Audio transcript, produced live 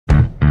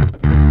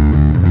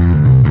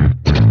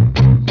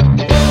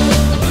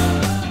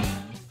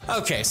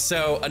Okay,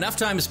 so enough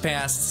time has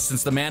passed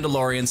since the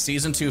Mandalorian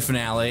Season 2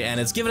 finale, and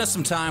it's given us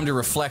some time to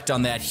reflect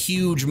on that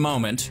huge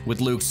moment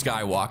with Luke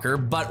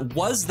Skywalker, but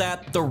was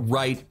that the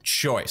right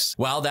choice?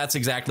 Well, that's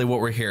exactly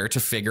what we're here to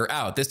figure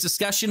out. This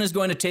discussion is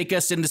going to take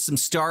us into some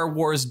Star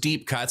Wars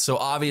deep cuts, so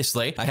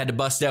obviously I had to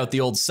bust out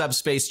the old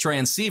subspace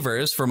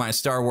transceivers for my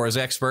Star Wars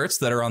experts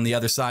that are on the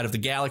other side of the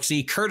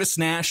galaxy, Curtis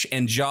Nash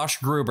and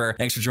Josh Gruber.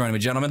 Thanks for joining me,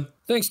 gentlemen.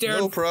 Thanks, Darren.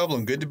 No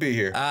problem. Good to be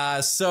here.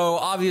 So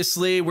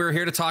obviously we're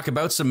here to talk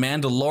about some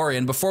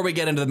Mandalorian before we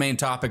get into the main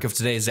topic of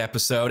today's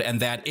episode, and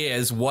that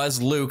is,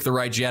 was Luke the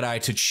right Jedi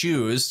to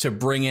choose to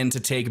bring in to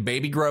take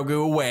Baby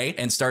Grogu away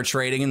and start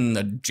trading in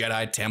the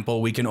Jedi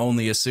temple, we can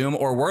only assume,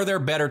 or were there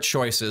better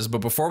choices? But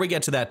before we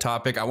get to that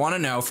topic, I want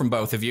to know from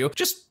both of you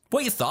just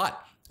what you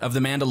thought of The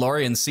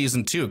Mandalorian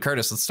Season 2.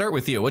 Curtis, let's start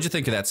with you. What'd you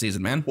think of that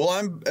season, man? Well,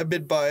 I'm a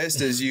bit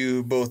biased, as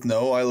you both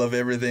know. I love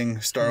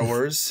everything Star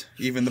Wars,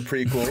 even the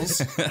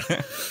prequels.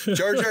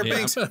 Jar Jar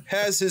Binks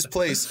has his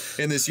place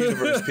in this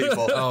universe,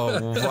 people.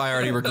 Oh, I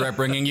already regret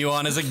bringing you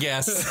on as a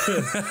guest.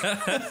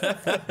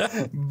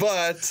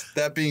 But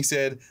that being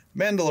said,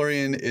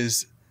 Mandalorian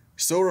is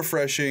so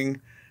refreshing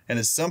and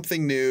is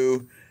something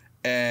new,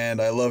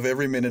 and I love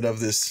every minute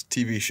of this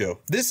TV show.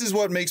 This is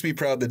what makes me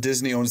proud that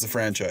Disney owns the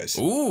franchise.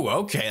 Ooh,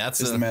 okay.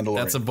 That's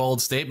a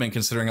bold statement,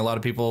 considering a lot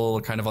of people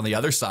kind of on the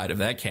other side of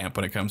that camp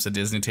when it comes to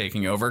Disney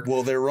taking over.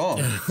 Well, they're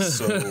wrong.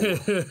 So,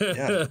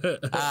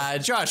 yeah.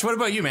 Josh, what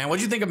about you, man? What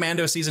did you think of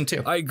Mando Season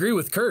 2? I agree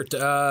with Kurt.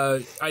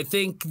 I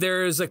think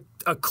there's a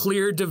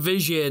clear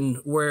division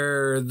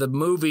where the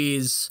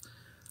movies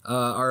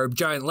are a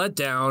giant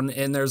letdown,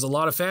 and there's a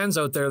lot of fans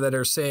out there that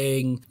are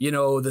saying, you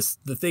know, the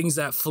things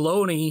that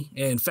Filoni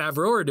and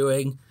Favreau are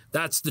doing,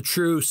 that's the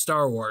true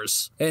Star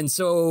Wars. And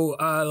so,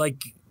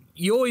 like,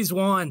 you always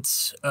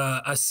want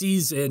a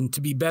season to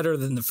be better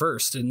than the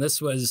first, and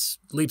this was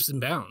leaps and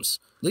bounds.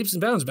 Leaps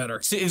and bounds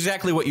better. See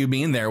exactly what you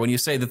mean there when you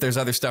say that there's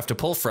other stuff to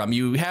pull from.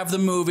 You have the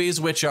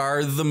movies, which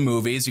are the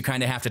movies. You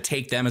kind of have to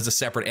take them as a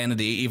separate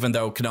entity, even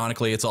though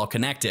canonically it's all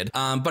connected.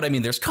 But I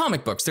mean, there's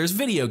comic books, there's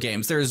video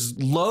games, there's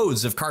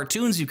loads of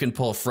cartoons you can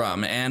pull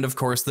from. And of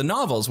course, the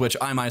novels, which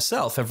I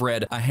myself have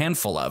read a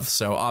handful of.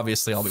 So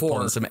obviously I'll be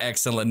pulling some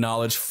excellent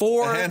knowledge.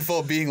 A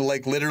handful being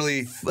like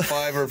literally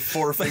 5 or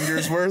 4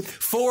 fingers worth.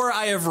 4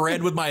 I have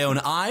read with my own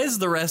eyes.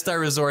 The rest I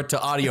resort to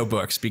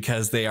audiobooks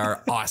because they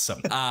are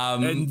awesome.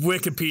 And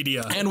Wikipedia.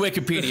 And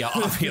Wikipedia,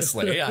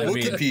 obviously. I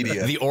mean,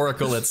 the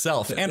Oracle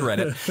itself and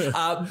Reddit.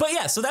 But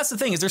yeah, so that's the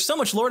thing, is there's so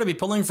much lore to be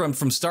pulling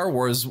from Star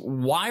Wars.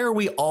 Why are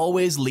we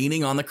always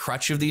leaning on the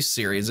crutch of these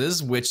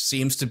series, which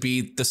seems to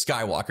be the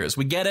Skywalkers?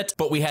 We get it,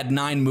 but we had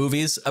 9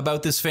 movies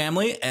about this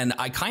family, and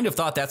I kind of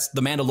thought that's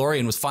The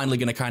Mandalorian was finally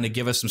going to kind of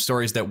give us some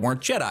stories that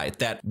weren't Jedi,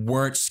 that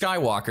weren't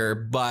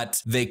Skywalker,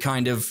 but they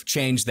kind of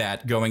changed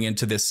that going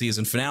into this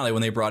season finale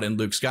when they brought in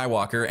Luke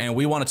Skywalker, and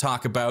we want to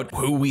talk about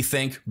who we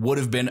think would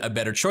have been a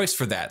better choice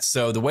for that.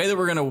 So the way that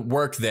we're going to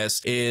work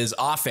this is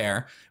off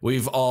air.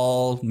 We've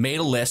all made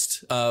a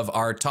list of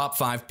our top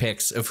 5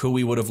 picks of who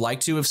we would have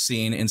liked to have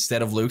seen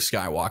instead of Luke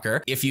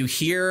Skywalker. If you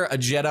hear a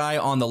Jedi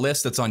on the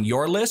list that's on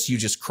your list, you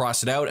just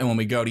cross it out. And when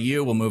we go to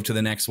you, we'll move to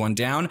the next one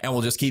down, and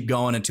we'll just keep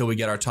going until we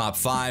get our top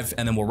 5.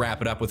 And then we'll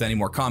wrap it up with any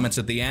more comments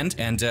at the end.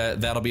 And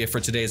that'll be it for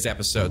today's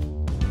episode.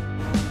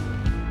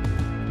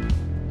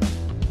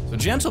 So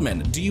gentlemen,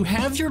 do you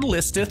have your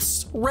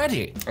lists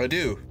ready? I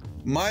do.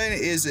 Mine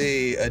is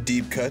a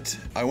deep cut.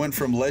 I went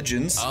from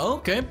Legends. Oh,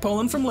 okay,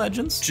 pulling from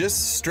Legends.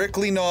 Just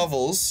strictly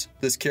novels,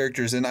 this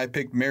character's in. I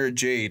picked Mara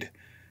Jade.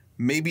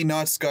 Maybe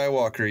not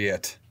Skywalker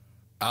yet.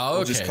 Oh, okay.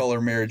 I'll just call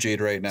her Mara Jade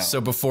right now. So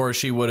before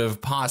she would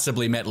have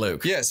possibly met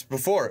Luke. Yes,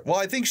 before. Well,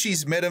 I think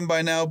she's met him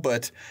by now,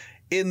 but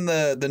in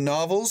the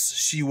novels,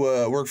 she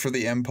worked for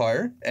the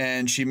Empire,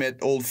 and she met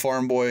old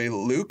farm boy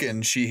Luke,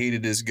 and she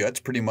hated his guts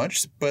pretty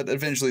much, but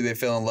eventually they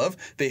fell in love.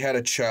 They had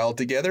a child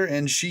together,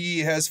 and she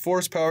has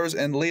force powers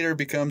and later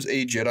becomes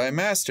a Jedi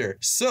Master.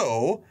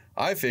 So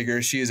I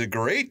figure she is a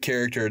great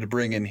character to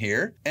bring in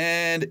here,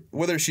 and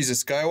whether she's a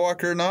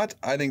Skywalker or not,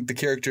 I think the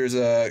character is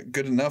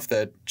good enough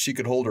that she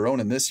could hold her own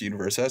in this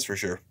universe, that's for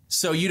sure.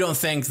 So you don't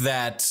think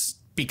that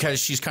because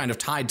she's kind of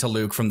tied to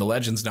Luke from the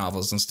Legends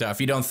novels and stuff,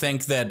 you don't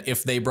think that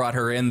if they brought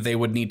her in, they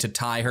would need to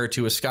tie her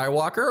to a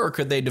Skywalker, or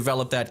could they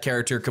develop that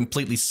character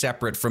completely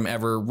separate from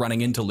ever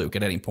running into Luke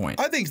at any point?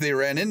 I think they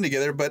ran in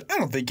together, but I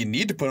don't think you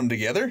need to put them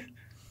together.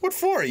 What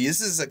for? This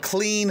is a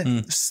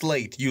clean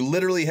slate. You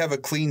literally have a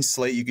clean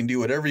slate. You can do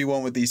whatever you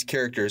want with these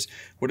characters.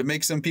 Would it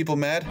make some people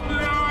mad?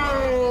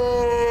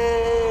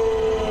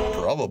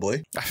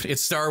 Probably.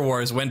 It's Star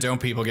Wars. When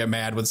don't people get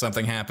mad when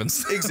something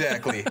happens?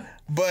 Exactly.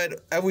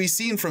 But have we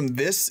seen from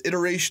this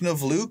iteration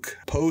of Luke,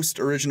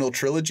 post-original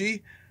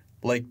trilogy,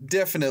 like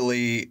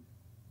definitely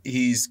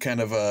he's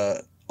kind of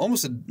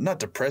almost a not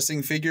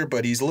depressing figure,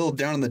 but he's a little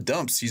down in the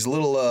dumps. He's a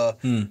little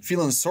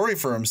feeling sorry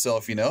for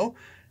himself, you know?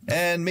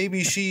 And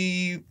maybe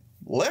she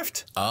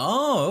left.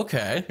 Oh,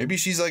 okay. Maybe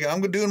she's like, I'm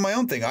doing my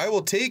own thing. I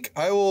will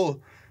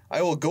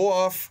go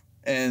off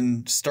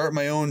and start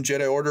my own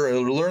Jedi Order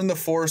or learn the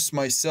Force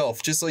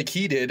myself, just like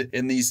he did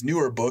in these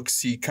newer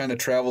books. He kind of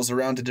travels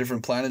around to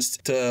different planets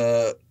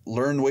to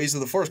learn ways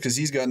of the Force because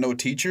he's got no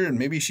teacher, and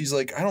maybe she's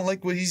like, I don't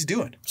like what he's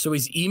doing. So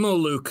he's emo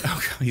Luke.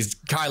 He's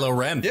Kylo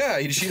Ren. Yeah,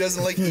 she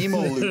doesn't like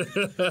emo Luke.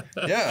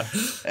 Yeah,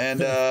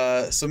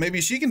 and so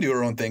maybe she can do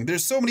her own thing.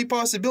 There's so many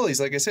possibilities.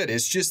 Like I said,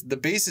 it's just the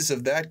basis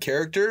of that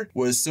character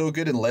was so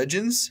good in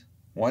Legends.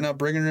 Why not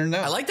bring her in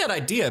now? I like that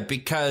idea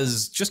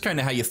because just kind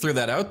of how you threw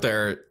that out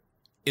there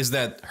is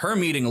that her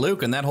meeting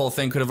Luke and that whole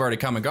thing could have already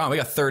come and gone. We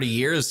got 30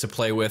 years to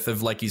play with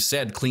of, like you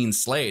said, clean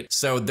slate.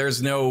 So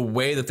there's no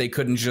way that they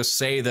couldn't just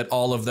say that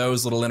all of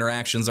those little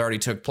interactions already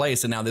took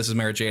place and now this is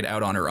Mara Jade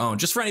out on her own.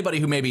 Just for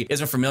anybody who maybe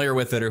isn't familiar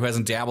with it or who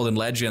hasn't dabbled in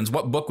Legends,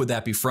 what book would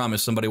that be from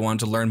if somebody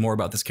wanted to learn more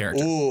about this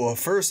character? Oh,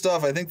 first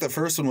off, I think the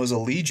first one was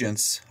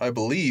Allegiance, I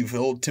believe.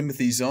 Old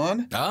Timothy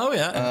Zahn. Oh,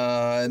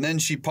 yeah. And then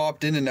she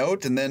popped in and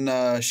out, and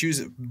then she was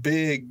a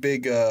big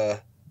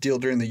deal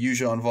during the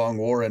Yuuzhan Vong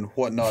War and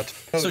whatnot.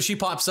 So she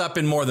pops up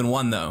in more than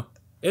one, though.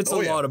 It's a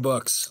lot of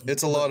books.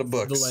 It's a lot of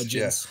books. The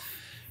Legends.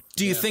 Yeah.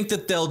 Do you think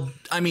that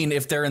I mean,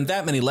 if they're in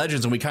that many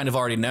Legends, and we kind of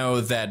already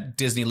know that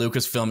Disney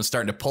Lucasfilm is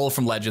starting to pull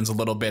from Legends a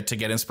little bit to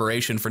get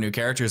inspiration for new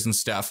characters and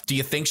stuff, do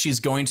you think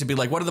she's going to be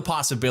like, what are the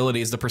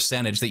possibilities, the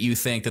percentage that you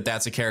think that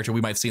that's a character we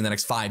might see in the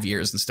next 5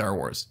 years in Star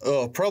Wars?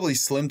 Oh, probably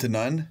slim to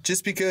none,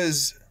 just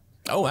because...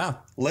 Oh, wow.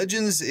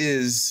 Legends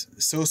is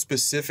so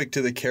specific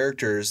to the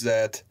characters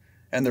that...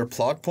 and their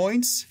plot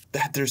points,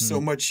 that there's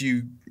so much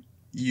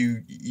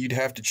you'd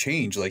have to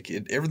change. Like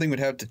everything would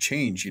have to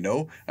change, you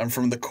know? And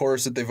from the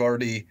course that they've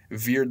already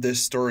veered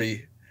this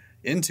story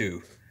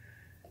into,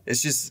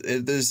 it's just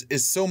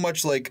it's so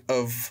much like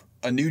of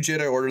a new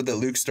Jedi Order that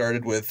Luke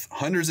started with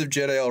hundreds of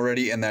Jedi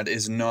already, and that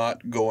is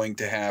not going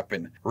to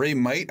happen. Rey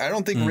might. I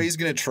don't think Rey's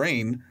going to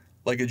train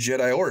like a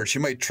Jedi Order. She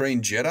might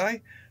train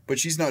Jedi, but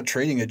she's not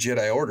training a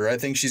Jedi Order. I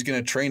think she's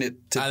going to train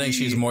it to I think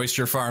she's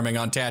moisture farming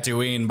on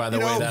Tatooine by the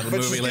way that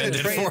movie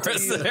landed for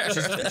us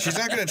there. She's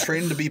not going to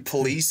train to be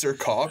police or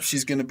cops.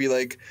 She's going to be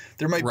like,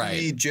 there might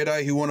be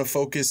Jedi who want to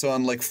focus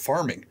on like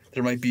farming.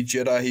 There might be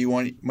Jedi who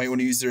might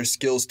want to use their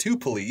skills to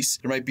police.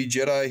 There might be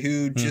Jedi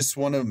who just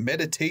want to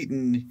meditate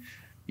and,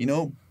 you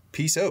know,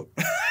 peace out.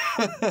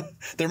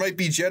 There might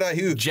be Jedi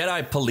who...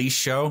 Jedi police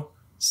show.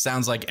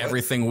 Sounds like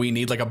everything we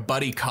need, like a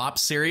buddy cop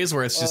series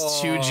where it's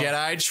just two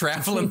Jedi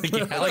traveling the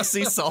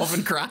galaxy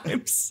solving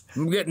crimes.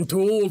 I'm getting too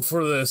old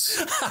for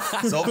this.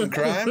 Solving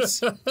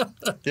crimes?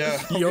 Yeah.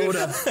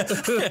 Yoda.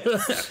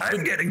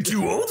 I'm getting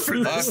too old for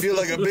this. I feel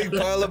like a big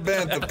pile of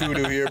bantha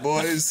poodoo here,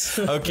 boys.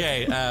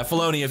 Okay,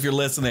 Filoni, if you're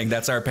listening,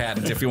 that's our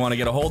patent. If you want to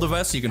get a hold of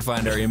us, you can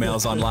find our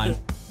emails online.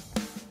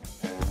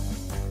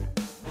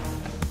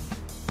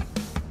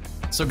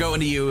 So going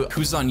to you,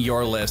 who's on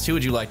your list? Who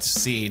would you like to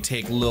see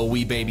take little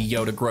wee baby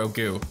Yoda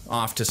Grogu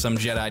off to some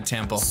Jedi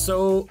temple?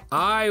 So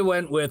I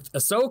went with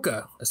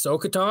Ahsoka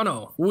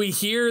Tano. We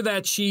hear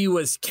that she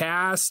was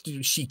cast.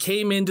 She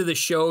came into the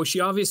show. She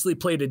obviously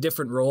played a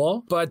different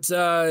role, but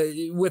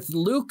with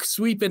Luke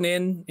sweeping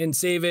in and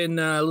saving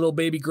little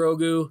baby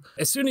Grogu,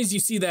 as soon as you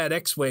see that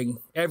X-Wing,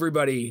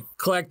 everybody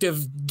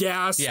collective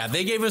gasp. Yeah,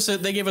 they gave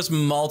us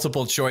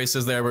multiple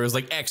choices there where it was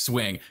like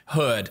X-Wing,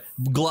 hood,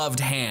 gloved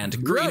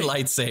hand, green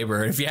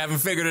lightsaber. If you haven't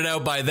figured it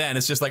out by then,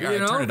 it's just like, all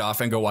right, turn it off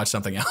and go watch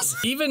something else.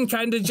 Even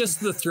kind of just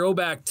the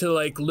throwback to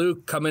like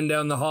Luke coming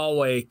down the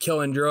hallway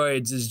killing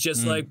droids is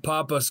just like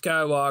Papa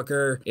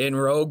Skywalker in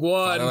Rogue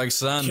One, like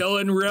son.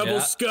 Killing rebel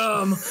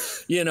scum,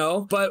 you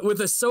know. But with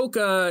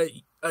Ahsoka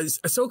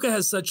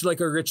has such like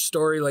a rich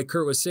story, like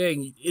Kurt was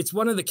saying. It's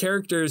one of the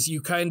characters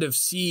you kind of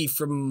see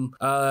from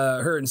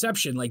her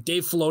inception. Like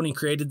Dave Filoni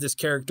created this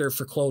character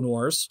for Clone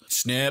Wars.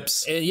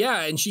 Snips. And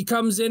and she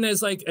comes in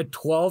as like a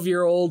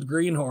 12-year-old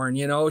greenhorn,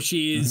 you know.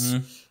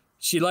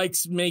 She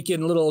likes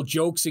making little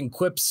jokes and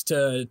quips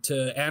to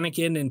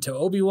Anakin and to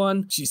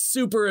Obi-Wan. She's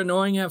super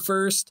annoying at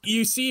first.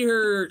 You see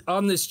her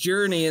on this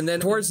journey, and then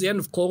towards the end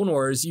of Clone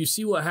Wars, you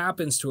see what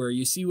happens to her.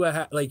 You see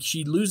like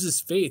she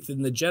loses faith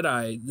in the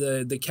Jedi,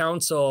 the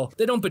Council.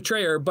 They don't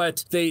betray her,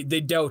 but they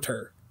doubt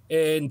her.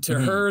 And to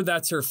her,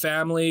 that's her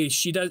family.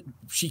 She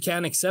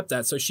can't accept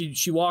that, so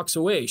she walks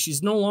away.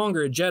 She's no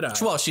longer a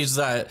Jedi. Well, she's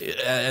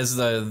as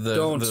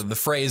the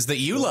phrase that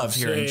you love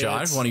hearing,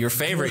 Josh, one of your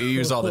favorite you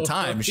use all the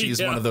time.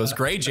 She's one of those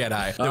gray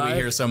Jedi that we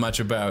hear so much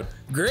about.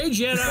 Gray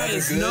Jedi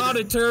is not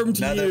a term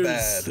to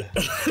use.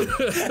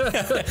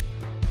 Bad.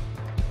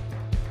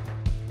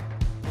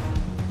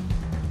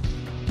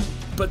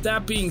 But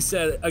that being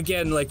said,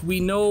 again, like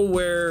we know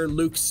where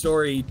Luke's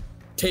story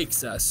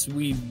takes us.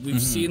 We've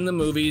seen the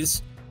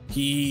movies.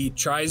 He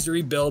tries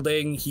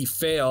rebuilding. He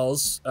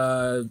fails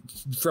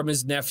from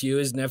his nephew.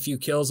 His nephew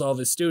kills all of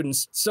his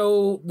students.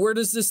 So where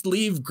does this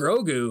leave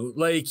Grogu?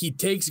 Like he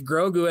takes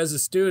Grogu as a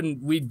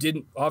student.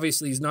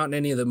 Obviously he's not in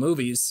any of the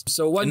movies.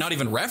 So and not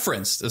even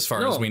referenced as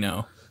far as we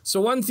know.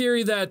 So one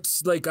theory that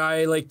like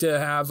I like to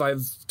have,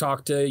 I've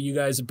talked to you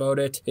guys about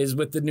it, is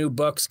with the new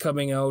books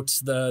coming out,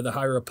 the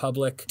High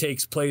Republic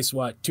takes place,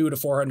 200 to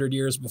 400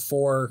 years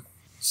before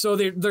So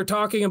they're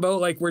talking about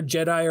like where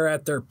Jedi are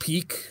at their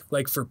peak,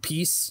 like for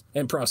peace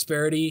and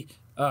prosperity.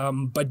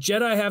 But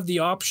Jedi have the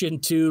option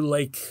to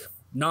like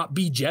not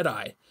be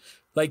Jedi.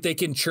 Like they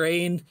can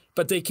train,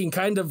 but they can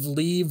kind of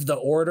leave the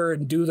order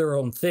and do their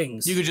own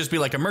things. You could just be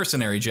like a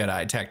mercenary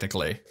Jedi,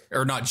 technically.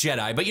 Or not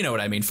Jedi, but you know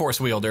what I mean.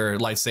 Force wielder,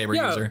 lightsaber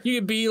user.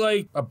 You could be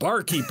like a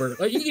barkeeper.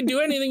 Like you can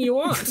do anything you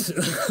want.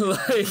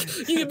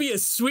 Like you could be a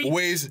sweet...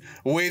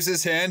 Waves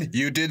his hand.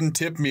 You didn't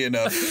tip me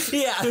enough.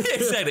 Yeah,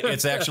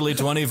 it's actually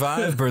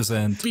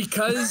 25%.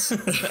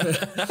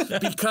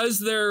 Because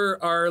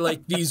there are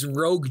like these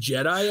rogue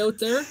Jedi out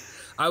there,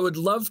 I would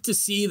love to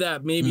see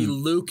that maybe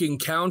Luke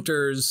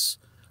encounters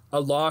a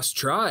lost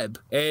tribe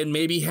and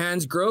maybe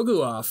hands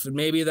Grogu off, and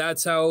maybe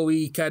that's how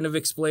we kind of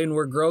explain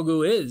where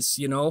Grogu is.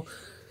 You know,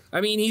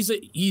 I mean, he's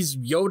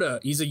Yoda.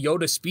 He's a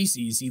Yoda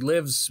species. He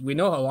lives. We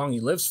know how long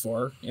he lives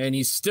for, and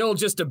he's still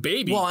just a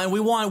baby. Well, and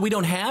we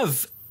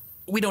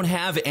don't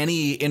have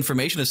any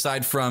information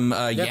aside from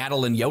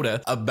Yaddle and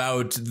Yoda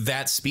about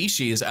that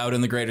species out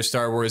in the greater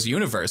Star Wars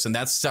universe, and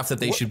that's stuff that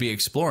they should be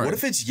exploring. What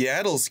if it's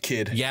Yaddle's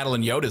kid? Yaddle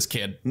and Yoda's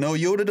kid. No,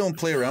 Yoda don't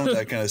play around with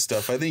that kind of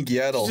stuff. I think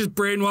Yaddle just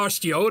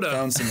brainwashed Yoda.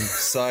 Found some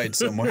side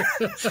somewhere.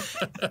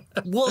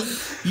 Well,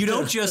 you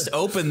don't just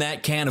open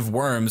that can of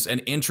worms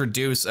and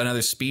introduce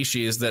another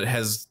species that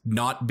has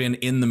not been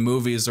in the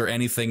movies or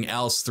anything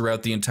else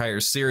throughout the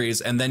entire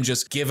series and then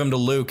just give him to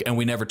Luke and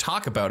we never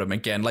talk about him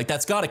again. Like,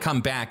 that's got to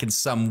come back in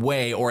some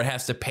way, or it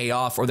has to pay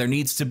off, or there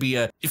needs to be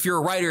if you're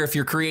a writer, if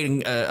you're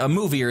creating a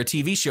movie or a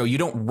TV show, you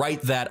don't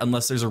write that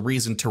unless there's a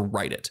reason to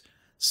write it.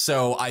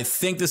 So I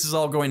think this is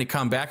all going to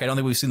come back. I don't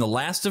think we've seen the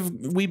last of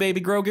wee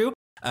baby Grogu.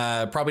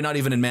 Probably not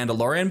even in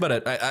Mandalorian,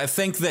 but I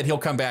think that he'll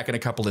come back in a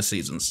couple of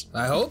seasons.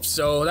 I hope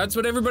so. That's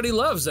what everybody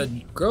loves, that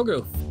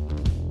Grogu.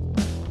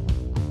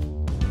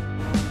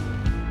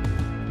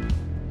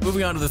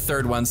 Moving on to the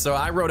third one. So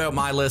I wrote out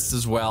my list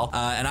as well,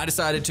 and I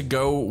decided to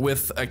go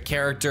with a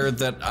character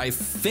that I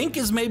think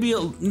is maybe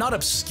not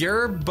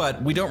obscure, but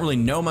we don't really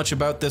know much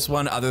about this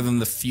one other than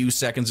the few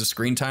seconds of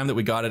screen time that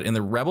we got it in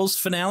the Rebels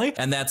finale,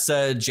 and that's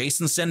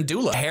Jacen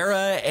Syndulla.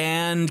 Hera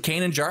and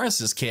Kanan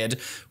Jarrus's kid,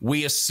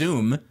 we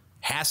assume,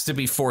 has to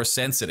be Force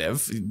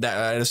sensitive.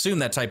 I'd assume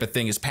that type of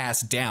thing is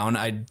passed down.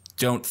 I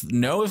don't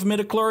know if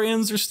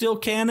midichlorians are still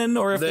canon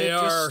or if they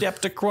just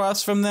stepped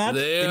across from that.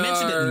 They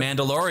mentioned it in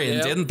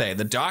Mandalorian, didn't they?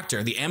 The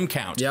Doctor, the M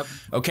count. Yep.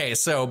 Okay,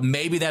 so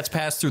maybe that's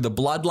passed through the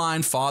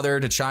bloodline,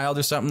 father to child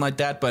or something like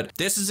that. But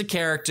this is a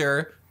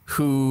character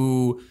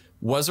who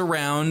was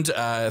around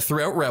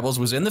throughout Rebels,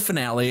 was in the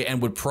finale,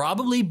 and would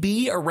probably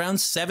be around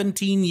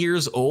 17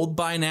 years old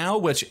by now,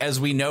 which, as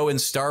we know in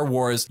Star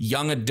Wars,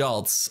 young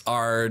adults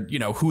are, you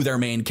know, who their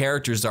main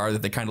characters are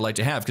that they kind of like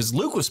to have. Because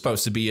Luke was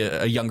supposed to be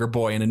a younger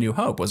boy in A New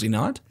Hope, was he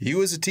not? He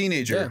was a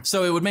teenager. Yeah.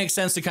 So it would make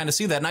sense to kind of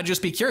see that. And I'd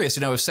just be curious,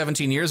 you know, if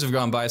 17 years have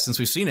gone by since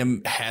we've seen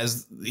him,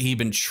 has he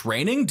been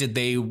training? Did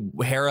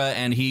Hera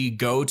and he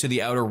go to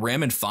the Outer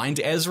Rim and find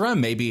Ezra?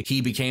 Maybe he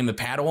became the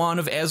Padawan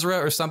of Ezra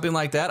or something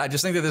like that. I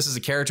just think that this is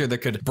a character that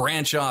could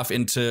branch off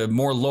into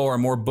more lore,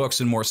 more books,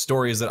 and more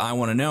stories that I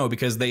want to know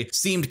because they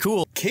seemed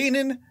cool.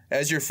 Kanan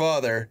as your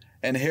father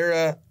and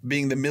Hera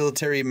being the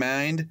military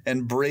mind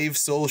and brave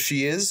soul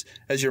she is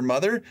as your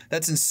mother,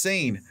 that's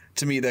insane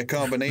to me, that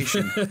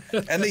combination.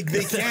 And they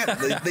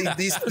can't.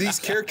 These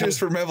characters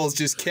from Rebels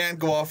just can't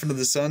go off into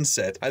the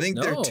sunset. I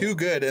think they're too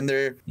good, and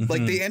they're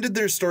like, they ended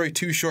their story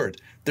too short.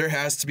 There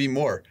has to be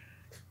more.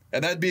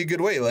 And that'd be a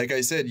good way. Like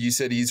I said, you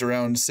said he's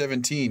around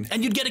 17.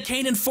 And you'd get a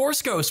Kanan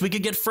Force Ghost. We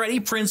could get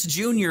Freddie Prinze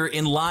Jr.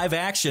 in live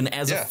action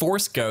as a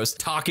Force Ghost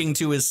talking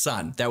to his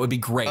son. That would be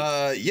great.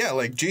 Yeah,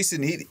 like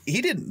Jacen,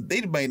 he didn't. They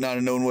might not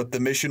have known what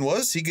the mission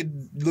was.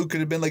 Luke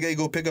could have been like, "Hey,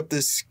 go pick up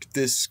this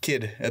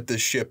kid at the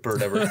ship or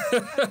whatever."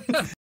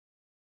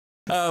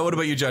 What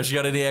about you, Josh? You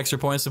got any extra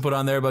points to put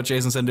on there about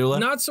Jacen Syndulla?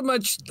 Not so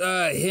much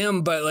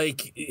him, but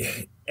like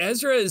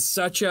Ezra is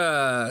such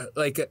a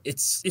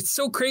it's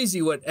so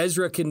crazy what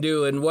Ezra can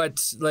do and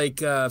what like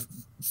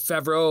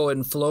Favreau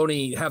and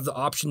Filoni have the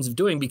options of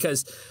doing,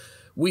 because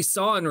we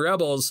saw in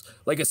Rebels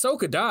like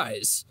Ahsoka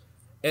dies.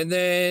 And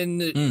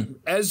then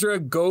Ezra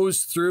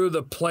goes through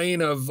the plane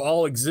of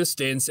all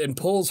existence and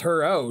pulls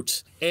her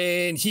out.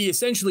 And he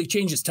essentially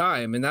changes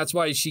time. And that's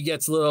why she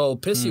gets a little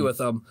pissy with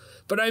him.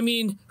 But I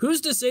mean, who's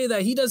to say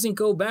that he doesn't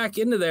go back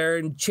into there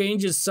and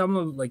changes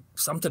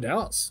something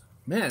else?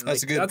 Man,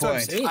 that's a good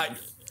point.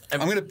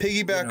 I'm going to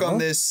piggyback on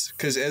this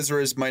because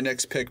Ezra is my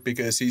next pick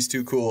because he's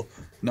too cool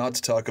not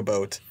to talk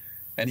about.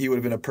 And he would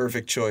have been a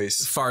perfect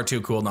choice. Far too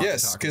cool not to talk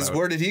about. Yes, because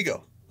where did he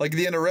go? Like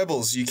the end of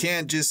Rebels, you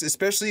can't just,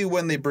 especially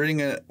when they brought in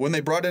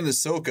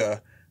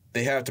Ahsoka,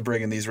 they have to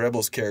bring in these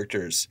Rebels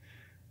characters.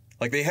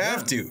 Like they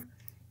have to.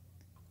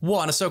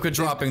 Well, and Ahsoka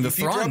dropping the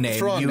Thrawn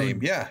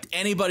name,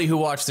 anybody who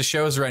watched the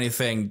shows or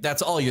anything,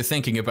 that's all you're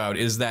thinking about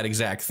is that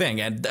exact thing.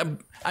 And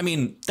I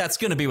mean, that's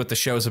going to be what the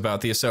show's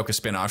about. The Ahsoka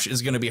spinoff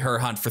is going to be her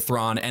hunt for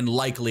Thrawn, and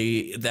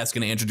likely that's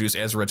going to introduce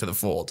Ezra to the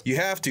fold. You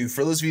have to.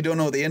 For those of you who don't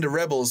know, at the end of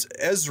Rebels,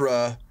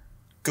 Ezra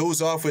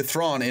goes off with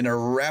Thrawn in a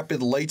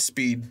rapid light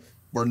speed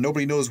where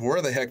nobody knows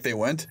where the heck they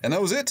went, and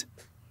that was it.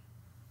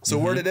 So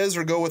where did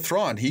Ezra go with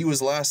Thrawn? He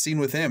was last seen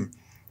with him.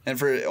 And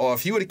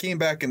if he would have came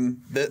back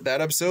in that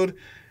episode,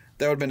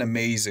 that would have been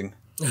amazing.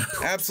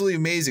 Absolutely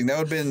amazing. That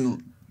would have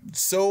been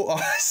so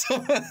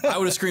awesome. I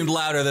would have screamed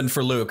louder than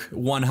for Luke,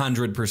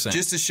 100%.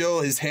 Just to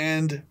show his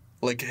hand,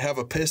 like have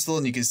a pistol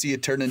and you can see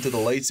it turn into the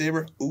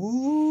lightsaber.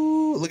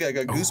 Ooh, look, I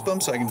got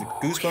goosebumps. I can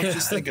goosebumps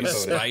just thinking about it.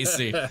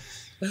 Spicy.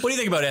 What do you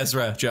think about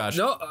Ezra, Josh?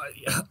 No,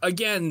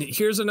 again,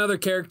 here's another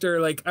character.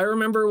 Like, I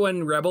remember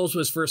when Rebels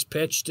was first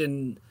pitched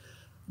and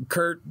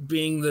Kurt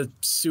being the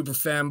super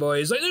fanboy,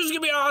 he's like, this is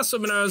going to be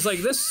awesome. And I was like,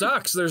 this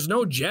sucks. There's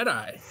no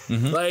Jedi.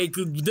 Like,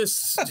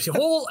 this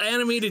whole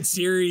animated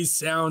series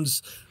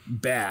sounds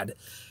bad.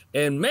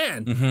 And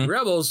man,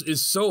 Rebels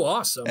is so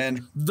awesome.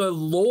 And the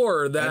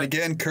lore that... And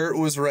again, Kurt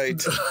was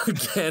right.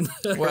 Again.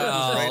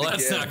 Well,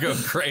 let's not go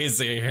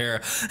crazy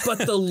here. But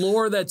the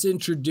lore that's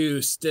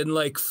introduced and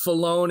like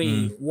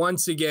Filoni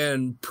once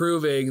again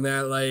proving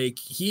that like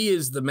he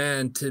is the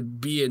man to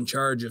be in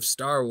charge of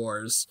Star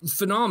Wars.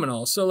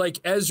 Phenomenal. So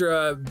like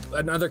Ezra,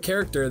 another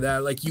character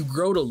that like you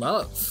grow to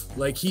love.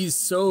 Like he's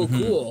so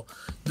cool.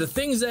 The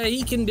things that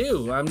he can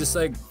do, I'm just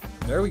like,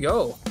 there we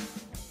go.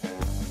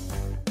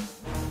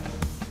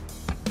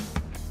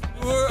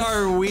 Or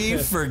are we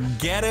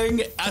forgetting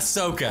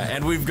Ahsoka?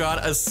 And we've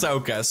got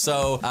Ahsoka.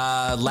 So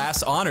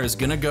last honor is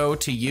going to go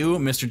to you,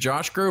 Mr.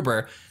 Josh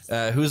Gruber.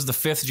 Who's the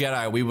fifth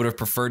Jedi we would have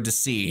preferred to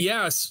see?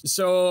 Yes.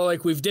 So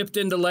like we've dipped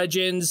into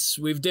Legends.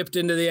 We've dipped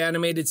into the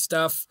animated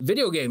stuff.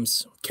 Video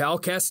games. Cal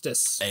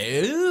Kestis.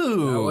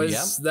 Ooh.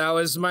 That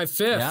was my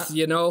fifth,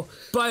 you know.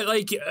 But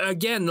like,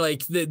 again,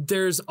 like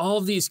there's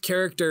all these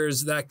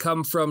characters that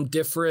come from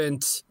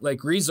different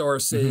like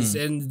resources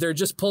and they're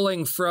just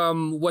pulling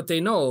from what they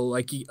know.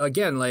 Like,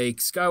 again, like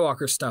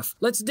Skywalker stuff.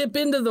 Let's dip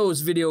into those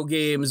video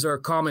games or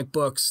comic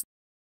books.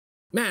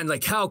 Man,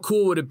 like how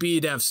cool would it be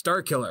to have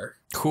Starkiller?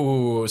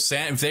 Cool.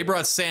 Sam, if they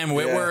brought Sam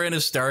Witwer in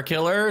as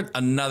Starkiller,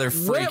 another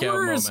freak out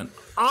moment.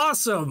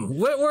 Awesome.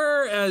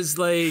 Witwer as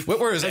like...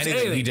 Witwer is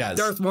anything he does.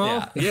 Darth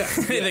Maul? Yeah.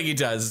 Anything he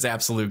does is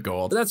absolute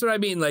gold. But that's what I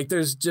mean. Like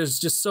there's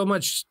just so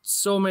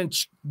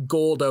much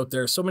gold out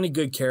there. So many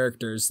good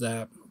characters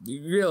that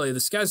really the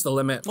sky's the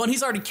limit. Well, and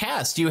he's already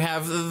cast. You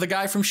have the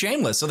guy from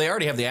Shameless. So they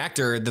already have the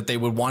actor that they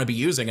would want to be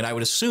using. And I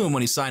would assume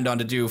when he signed on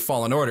to do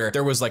Fallen Order,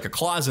 there was like a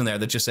clause in there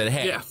that just said,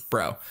 hey,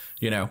 bro,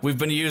 you know, we've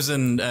been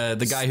using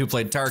the guy who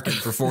played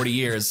Tarkin for 40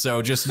 years.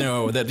 So just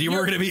know that you were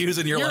going to be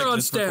using your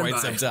likeness for quite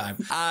some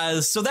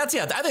time. So that's,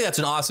 I think that's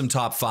an awesome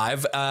top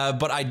five.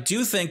 But I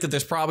do think that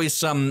there's probably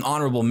some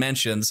honorable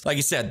mentions. Like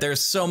you said, there's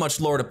so much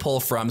lore to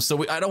pull from.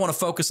 So I don't want to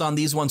focus on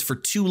these ones for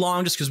too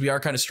long just because we are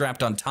kind of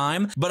strapped on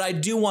time. But I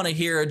do want to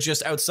hear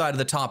just outside of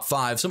the top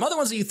five, some other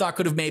ones that you thought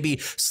could have maybe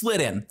slid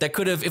in, that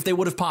could have, if they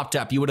would have popped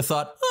up, you would have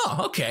thought,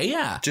 oh, okay,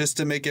 yeah. Just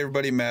to make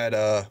everybody mad,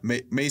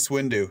 Mace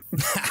Windu.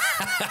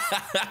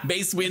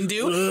 Mace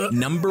Windu,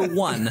 number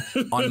one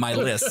on my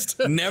list.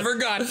 Never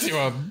got to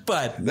him,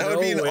 but that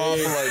would be an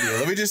awful idea.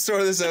 Let me just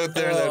throw this out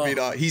there. That would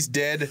be he's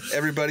dead.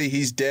 Everybody,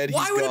 he's dead.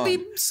 Why would it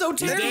be so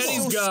terrible?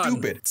 He's so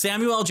stupid.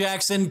 Samuel L.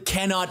 Jackson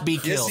cannot be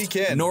killed. Yes, he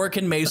can. Nor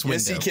can Mace Windu.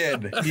 Yes, he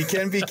can. He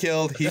can be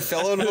killed. He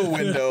fell out of a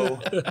window.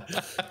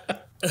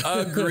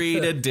 Agree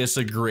to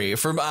disagree.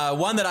 For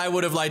one that I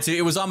would have liked to,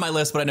 it was on my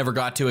list, but I never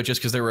got to it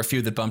just because there were a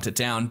few that bumped it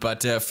down.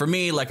 But for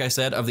me, like I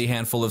said, of the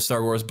handful of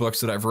Star Wars books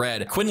that I've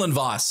read, Quinlan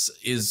Vos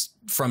is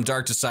from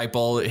Dark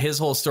Disciple. His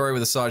whole story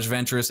with Asajj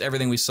Ventress,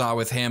 everything we saw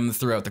with him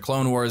throughout the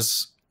Clone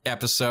Wars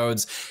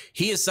episodes.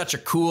 He is such a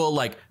cool,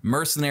 like,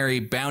 mercenary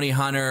bounty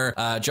hunter.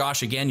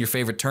 Josh, again, your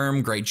favorite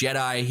term, Grey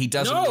Jedi. He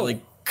doesn't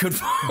really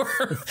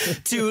conform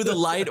to the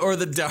light or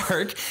the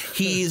dark.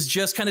 He's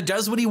just kind of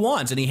does what he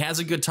wants and he has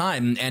a good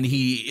time, and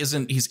he's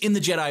in the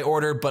Jedi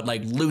Order, but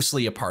like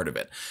loosely a part of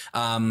it.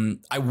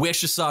 I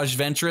wish Asajj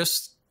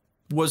Ventress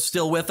was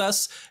still with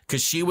us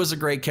because she was a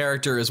great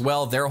character as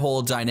well, their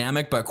whole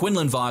dynamic. But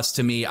Quinlan Vos,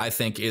 to me, I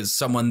think is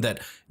someone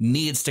that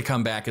needs to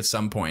come back at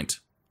some point.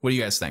 What do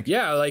you guys think?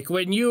 Yeah, like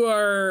when you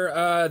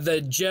are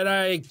the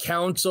Jedi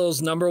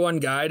Council's #1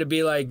 guy to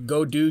be like,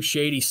 go do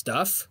shady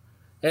stuff,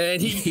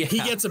 and he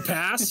gets a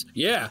pass.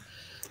 Yeah.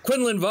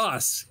 Quinlan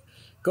Vos.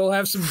 Go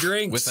have some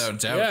drinks. Without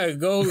doubt. Yeah,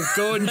 go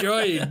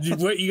enjoy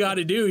what you got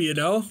to do, you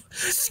know?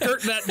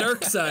 Skirt that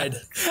dark side.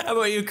 How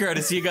about you,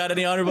 Curtis? You got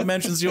any honorable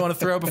mentions you want to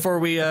throw before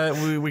we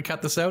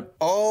cut this out?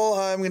 All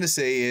I'm going to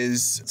say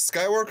is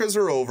Skywalkers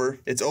are over.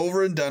 It's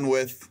over and done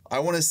with. I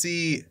want to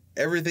see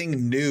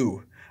everything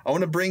new. I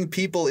want to bring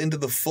people into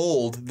the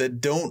fold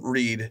that don't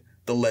read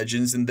the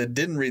Legends and that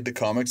didn't read the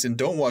comics and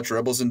don't watch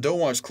Rebels and don't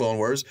watch Clone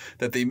Wars,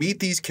 that they meet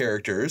these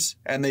characters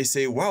and they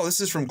say, wow, this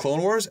is from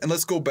Clone Wars, and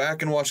let's go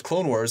back and watch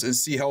Clone Wars and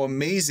see how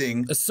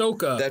amazing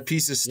Ahsoka, that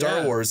piece of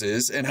Star Wars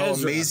is, and how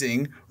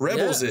amazing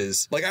Rebels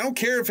is. Like, I don't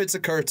care if it's a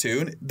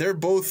cartoon. They're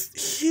both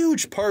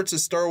huge parts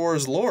of Star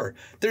Wars lore.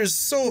 There's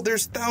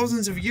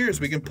thousands of years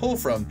we can pull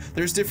from.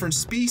 There's different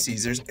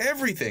species. There's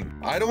everything.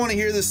 I don't want to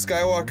hear the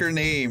Skywalker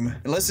name.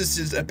 Unless it's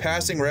just a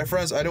passing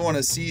reference, I don't want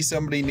to see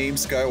somebody named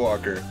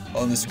Skywalker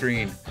on the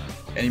screen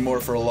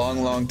anymore for a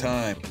long, long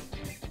time.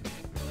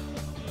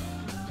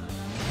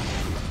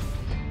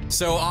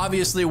 So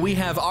obviously we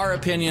have our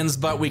opinions,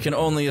 but we can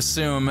only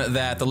assume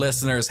that the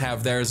listeners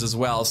have theirs as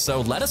well.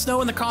 So let us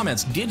know in the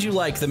comments, did you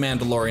like the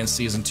Mandalorian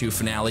Season 2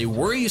 finale?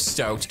 Were you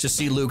stoked to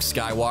see Luke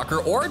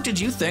Skywalker, or did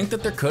you think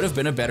that there could have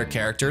been a better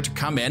character to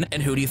come in,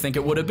 and who do you think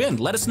it would have been?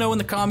 Let us know in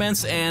the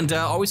comments, and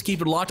always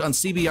keep it locked on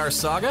CBR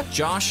Saga.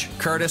 Josh,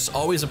 Curtis,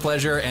 always a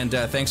pleasure, and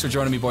thanks for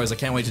joining me, boys. I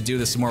can't wait to do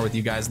this some more with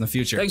you guys in the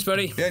future. Thanks,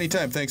 buddy. Yeah,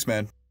 anytime. Thanks,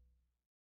 man.